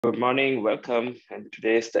Good morning, welcome. And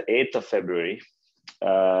today is the 8th of February.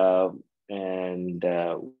 And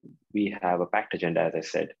we have a packed agenda, as I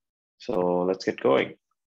said. So let's get going.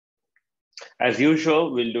 As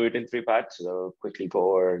usual, we'll do it in 3 parts. So quickly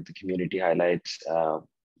go over the community highlights,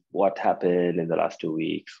 what happened in the last 2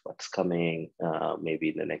 weeks, what's coming maybe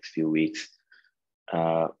in the next few weeks.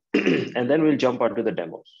 And then we'll jump onto the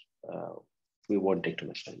demos. We won't take too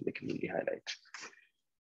much time, the community highlights.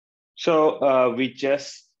 So we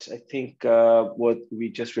just, I think we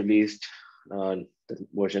just released the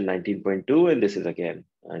version 19.2, and this is again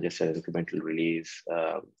just an incremental release.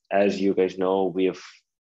 As you guys know, we have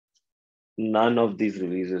none of these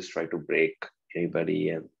releases try to break anybody,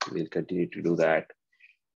 and we'll continue to do that.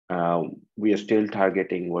 We are still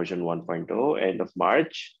targeting version 1.0 end of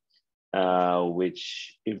March,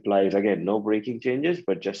 which implies, again, no breaking changes,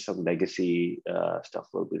 but just some legacy stuff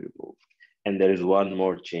will be removed. And there is one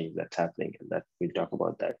more change that's happening, and that we'll talk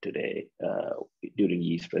about that today during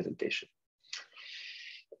Yi's presentation.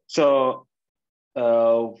 So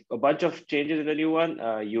a bunch of changes in the new one.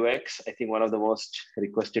 UX, I think one of the most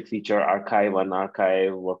requested feature, archive,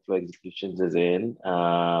 unarchive workflow executions is in.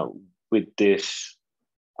 With this,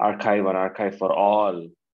 archive, unarchive for all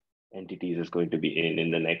entities is going to be in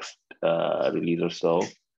the next release or so,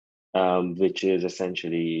 which is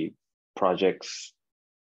essentially projects,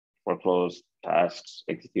 workflows, tasks,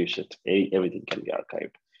 executions, everything can be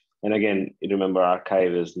archived. And again, remember,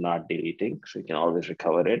 archive is not deleting, so you can always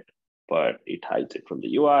recover it, but it hides it from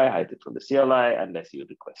the UI, hides it from the CLI, unless you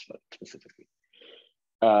request it specifically.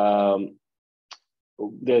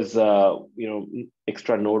 There's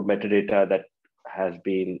extra node metadata that has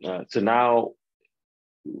been, so now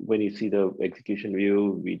when you see the execution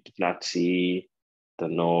view, we did not see the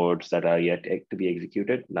nodes that are yet to be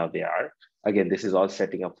executed. Now they are. Again, this is all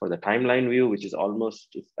setting up for the timeline view, which is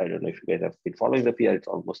almost, I don't know if you guys have been following the PR, it's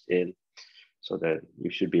almost in, so that you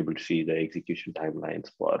should be able to see the execution timelines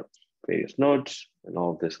for various nodes, and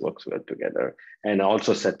all of this works well together, and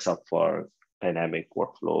also sets up for dynamic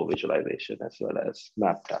workflow visualization as well as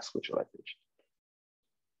map task visualization.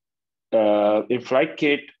 In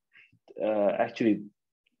Flytekit, actually,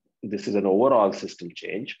 this is an overall system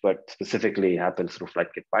change, but specifically happens through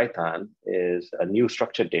Flytekit Python, is a new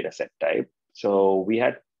structured dataset type. So we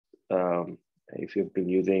had, if you've been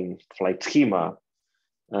using Flyte schema,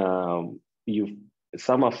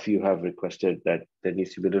 some of you have requested that there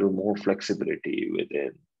needs to be a little more flexibility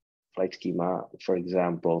within Flyte schema. For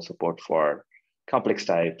example, support for complex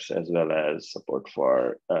types, as well as support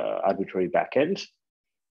for arbitrary backends.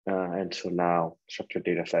 And so now structured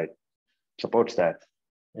dataset supports that.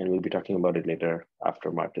 And we'll be talking about it later after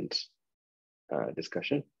Martin's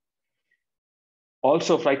discussion.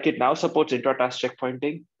 Also, Flytekit now supports intra-task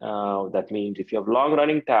checkpointing. That means if you have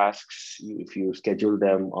long-running tasks, if you schedule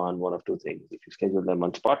them on one of two things. If you schedule them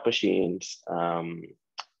on spot machines, and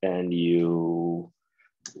if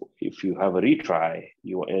you have a retry,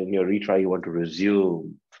 in your retry you want to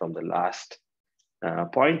resume from the last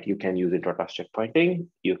point, you can use intra-task checkpointing.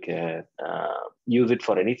 You can use it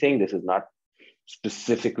for anything. This is not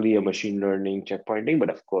specifically a machine learning checkpointing, but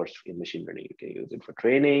of course, in machine learning, you can use it for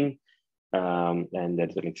training. And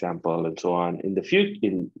there's an example and so on. In the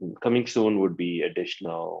future, coming soon would be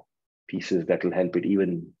additional pieces that will help it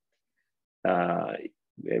even,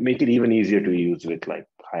 make it even easier to use with like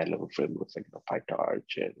higher level frameworks like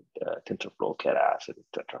PyTorch and TensorFlow, Keras,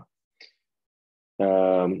 etc.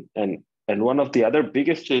 And one of the other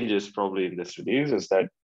biggest changes probably in this release is that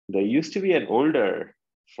there used to be an older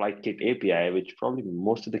Flytekit API, which probably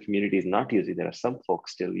most of the community is not using. There are some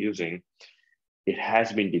folks still using. It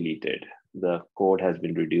has been deleted. The code has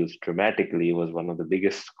been reduced dramatically. It was one of the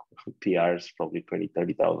biggest PRs, probably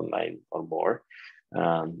 30,000 lines or more.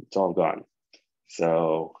 It's all gone.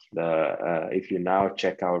 So if you now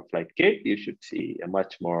check out Flytekit, you should see a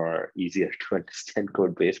much more easier to understand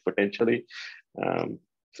code base potentially.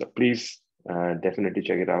 So please definitely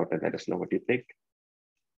check it out and let us know what you think.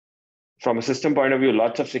 From a system point of view,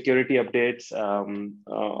 lots of security updates.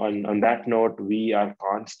 On that note, we are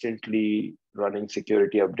constantly running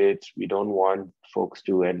security updates. We don't want folks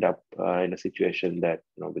to end up in a situation that,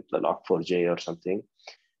 with the Log4j or something.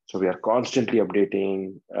 So we are constantly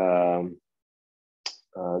updating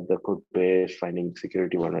the code base, finding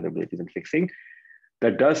security vulnerabilities and fixing.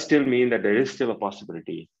 That does still mean that there is still a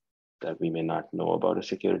possibility that we may not know about a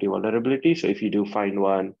security vulnerability. So if you do find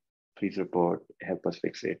one, please report, help us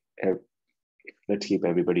fix it. Let's keep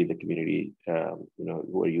everybody in the community,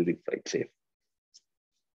 who are using Flyte safe.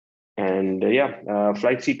 And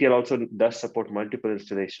FlyteCTL also does support multiple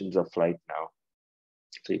installations of Flyte now.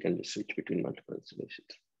 So you can just switch between multiple installations.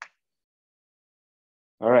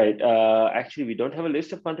 All right. Actually, we don't have a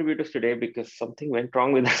list of contributors today because something went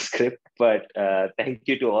wrong with the script, but thank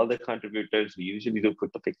you to all the contributors. We usually do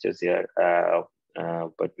put the pictures here,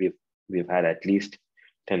 but we've had at least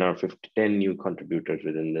 10 or 10 new contributors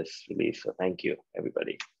within this release. So thank you,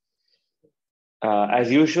 everybody.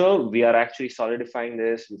 As usual, we are actually solidifying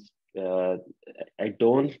this. I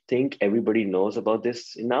don't think everybody knows about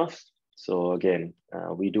this enough. So again,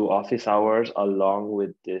 we do office hours along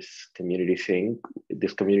with this community sync.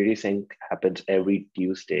 This community sync happens every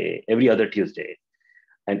other Tuesday.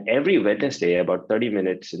 And every Wednesday, about 30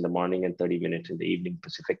 minutes in the morning and 30 minutes in the evening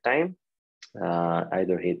Pacific time.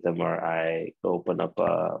 Either Ketan or I open up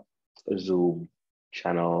a Zoom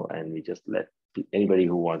channel and we just let anybody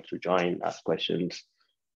who wants to join ask questions,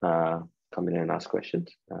 come in and ask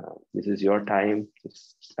questions. This is your time.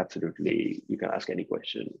 It's absolutely, you can ask any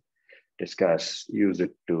question, discuss, use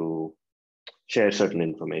it to share certain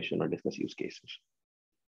information or discuss use cases.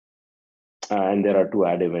 And there are 2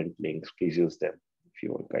 add event links. Please use them if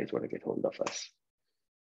you guys want to get hold of us.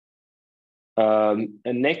 And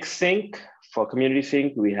next sync, for community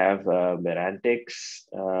sync, we have Merantix.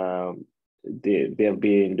 They have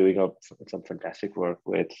been doing some fantastic work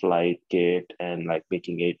with Flytekit and like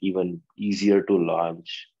making it even easier to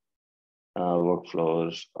launch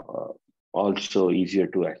workflows, also easier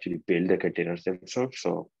to actually build the containers themselves.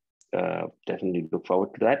 So definitely look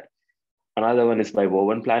forward to that. Another one is by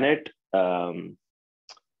Woven Planet.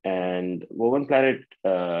 And Woven Planet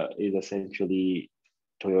is essentially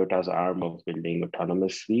Toyota's arm of building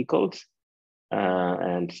autonomous vehicles.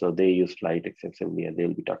 And so they use Flyte extensively, and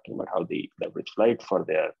they'll be talking about how they leverage Flyte for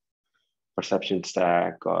their perception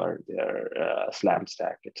stack or their SLAM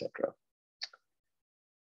stack, etc.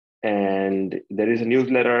 And there is a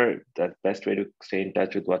newsletter. The best way to stay in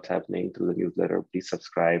touch with what's happening through the newsletter. Please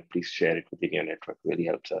subscribe, please share it within your network. It really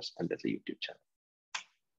helps us. And there's a YouTube channel.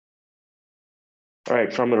 All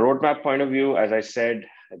right, from a roadmap point of view, as I said,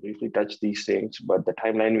 I briefly touched these things, but the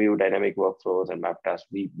timeline view, dynamic workflows, and map tasks,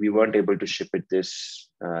 we weren't able to ship it this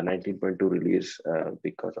 19.2 release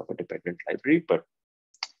because of a dependent library, but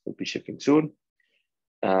we'll be shipping soon.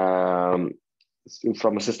 So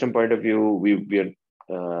from a system point of view, we are,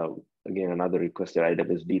 again, another requested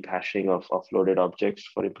item is deep hashing of offloaded objects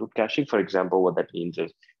for improved caching. For example, what that means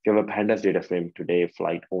is if you have a pandas data frame today,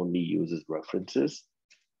 Flyte only uses references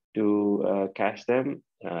to cache them.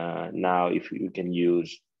 Now, if you can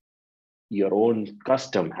use your own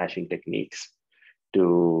custom hashing techniques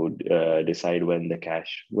to decide when to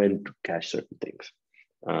cache certain things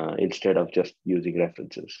instead of just using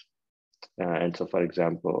references. And so, for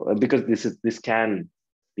example, because this can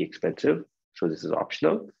be expensive, so this is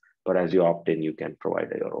optional. But as you opt in, you can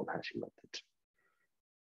provide your own hashing methods.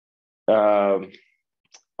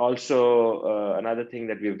 Also, another thing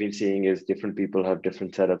that we've been seeing is different people have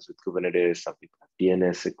different setups with Kubernetes. Some people have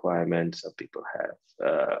DNS requirements. Some people have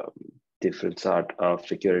different sort of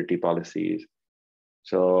security policies.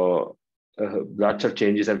 So lots of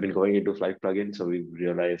changes have been going into Flyte plugin. So we've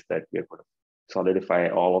realized that we're going to solidify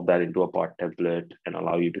all of that into a pod template and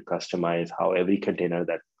allow you to customize how every container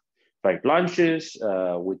that Flyte launches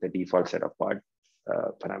with the default set of pod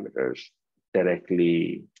parameters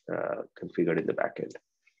directly configured in the backend.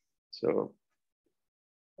 So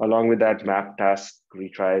along with that, map task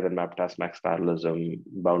retries and map task max parallelism,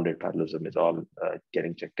 bounded parallelism is all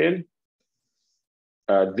getting checked in.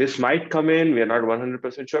 This might come in, we are not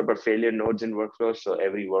 100% sure, but failure nodes in workflows. So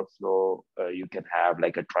every workflow, you can have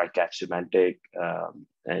like a try-catch semantic,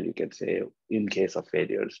 and you can say, in case of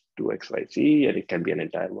failures, do X, Y, Z, and it can be an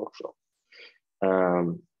entire workflow.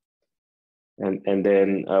 And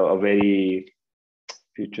then a very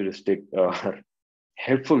futuristic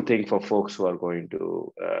helpful thing for folks who are going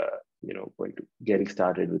to getting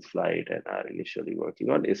started with Flyte and are initially working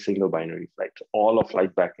on is single binary Flyte. So all of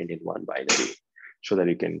Flyte backend in one binary, so that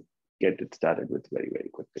you can get it started with very, very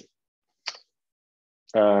quickly.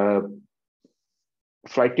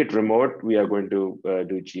 Flytekit remote, we are going to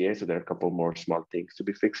do GA, so there are a couple more small things to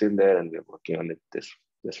be fixed in there, and we're working on it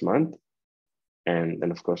this month. And then,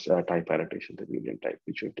 of course, type annotation, the medium type,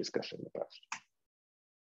 which we've discussed in the past.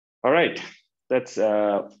 All right, that's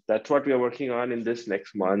what we are working on in this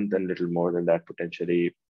next month, and a little more than that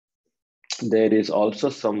potentially. There is also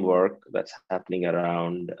some work that's happening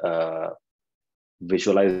around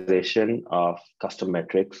visualization of custom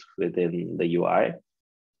metrics within the UI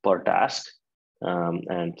per task.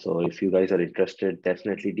 And so if you guys are interested,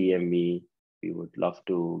 definitely DM me. We would love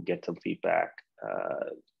to get some feedback.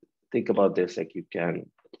 Think about this, like you can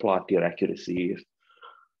plot your accuracies,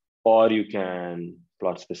 or you can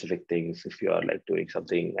plot specific things if you are like doing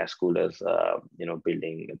something as cool as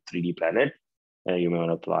building a 3D planet. you may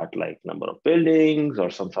want to plot like number of buildings or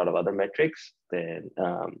some sort of other metrics, then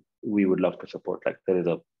we would love to support. Like there is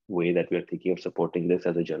a way that we are thinking of supporting this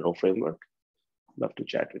as a general framework. Love to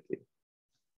chat with you.